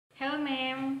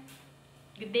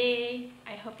Good day.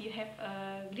 I hope you have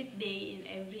a great day in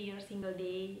every your single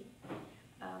day.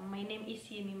 My name is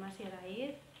Yemima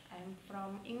Sirait. I'm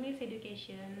from English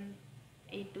Education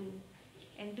A2.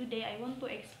 And today I want to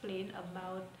explain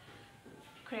about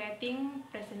creating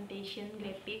presentation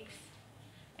graphics,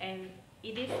 and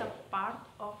it is a part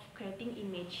of creating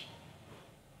image.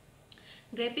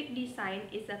 Graphic design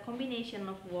is a combination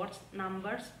of words,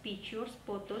 numbers, pictures,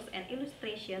 photos, and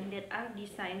illustrations that are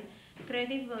designed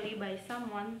creatively by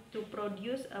someone to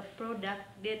produce a product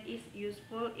that is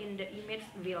useful in the image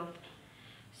world.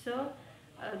 So,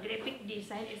 graphic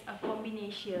design is a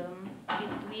combination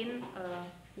between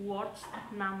words,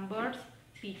 numbers,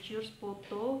 pictures,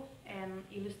 photo, and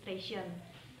illustration.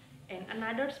 And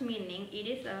another meaning, it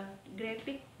is a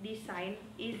graphic design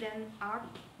is an art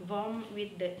form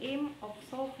with the aim of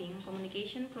solving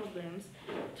communication problems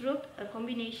through a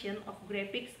combination of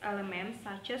graphics elements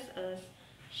such as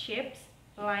shapes,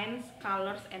 lines,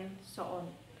 colors, and so on.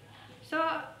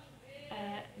 So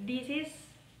this is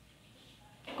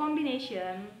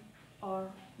combination or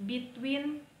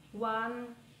between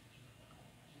one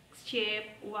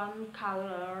shape, one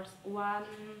colors, one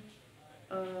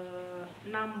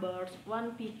numbers,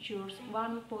 one pictures,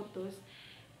 one photos,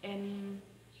 and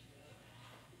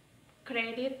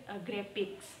created a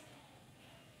graphics.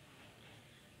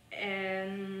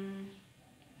 And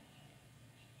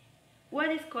what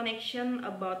is connection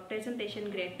about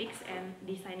presentation graphics and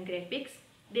design graphics?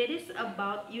 That is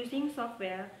about using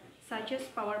software such as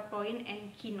PowerPoint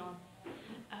and Keynote.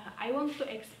 I want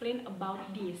to explain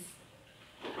about this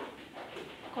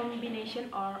combination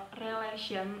or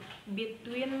relation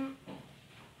between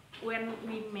when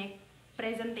we make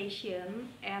presentation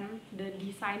and the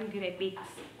design graphics.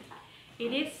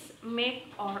 It is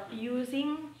make or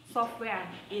using software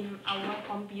in our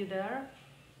computer,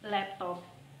 laptop,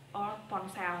 or phone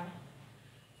cell.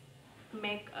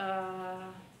 Make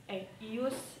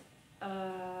use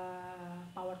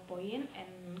PowerPoint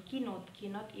and Keynote.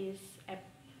 Keynote is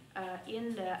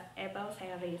in the Apple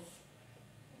series.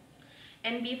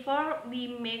 And before we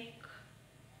make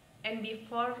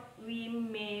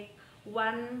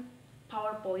one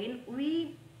PowerPoint,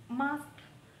 we must,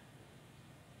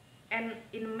 and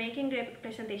in making graphic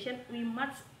presentation, we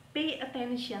must pay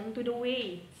attention to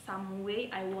the some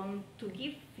way I want to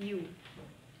give you.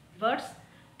 First,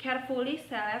 carefully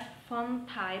select font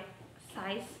type,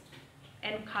 size,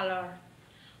 and color.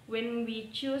 When we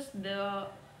choose the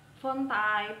font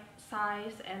type,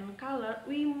 size, and color,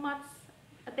 we must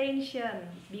attention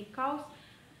because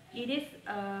it is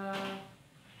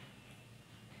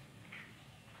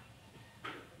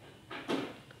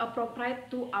appropriate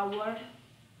to our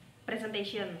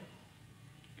presentation.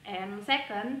 And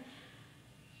second,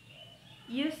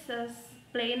 use a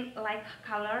plain like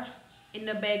color in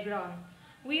the background.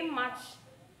 We must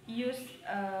use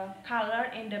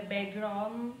color in the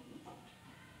background.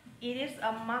 It is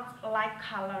a much like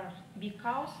color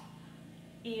because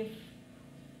if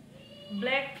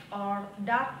black or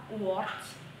dark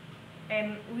words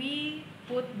and we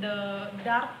put the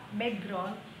dark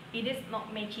background, it is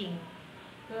not matching.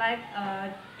 Like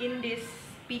in these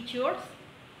pictures,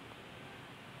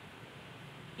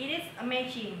 it is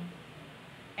matching,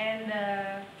 and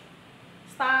the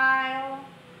style,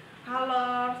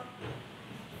 colors,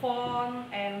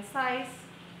 font, and size,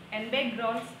 and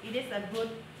backgrounds, it is a good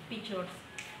pictures.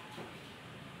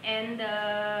 And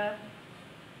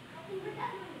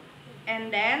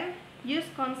then use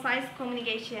concise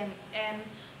communication. And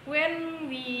when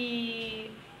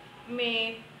we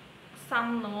make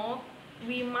some note,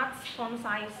 we must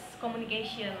concise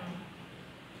communication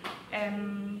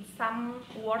and some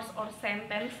words or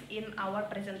sentence in our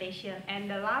presentation. And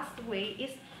the last way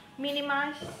is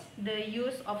minimize the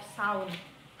use of sound.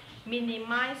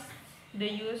 Minimize the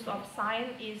use of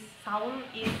sound is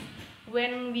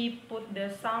when we put the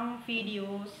some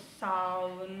videos,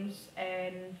 sounds,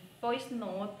 and voice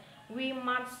note, we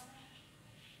must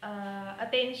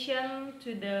attention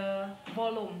to the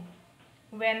volume,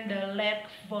 when the large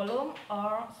volume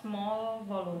or small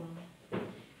volume.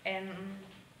 And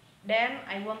then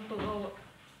I want to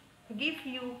give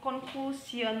you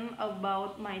conclusion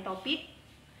about my topic.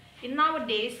 In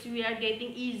nowadays, we are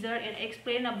getting easier and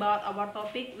explain about our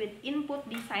topic with input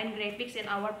design graphics in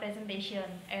our presentation.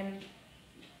 And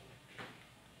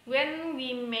when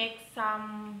we make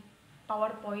some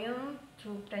PowerPoint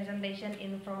to presentation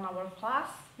in front of our class,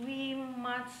 we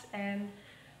must and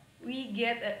we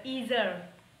get a easier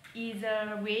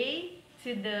way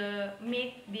to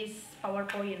make this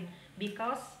PowerPoint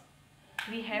because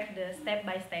we have the step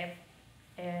by step.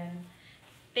 And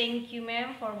thank you,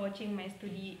 ma'am, for watching my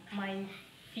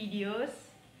videos.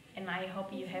 And and I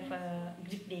hope you have a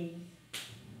great day.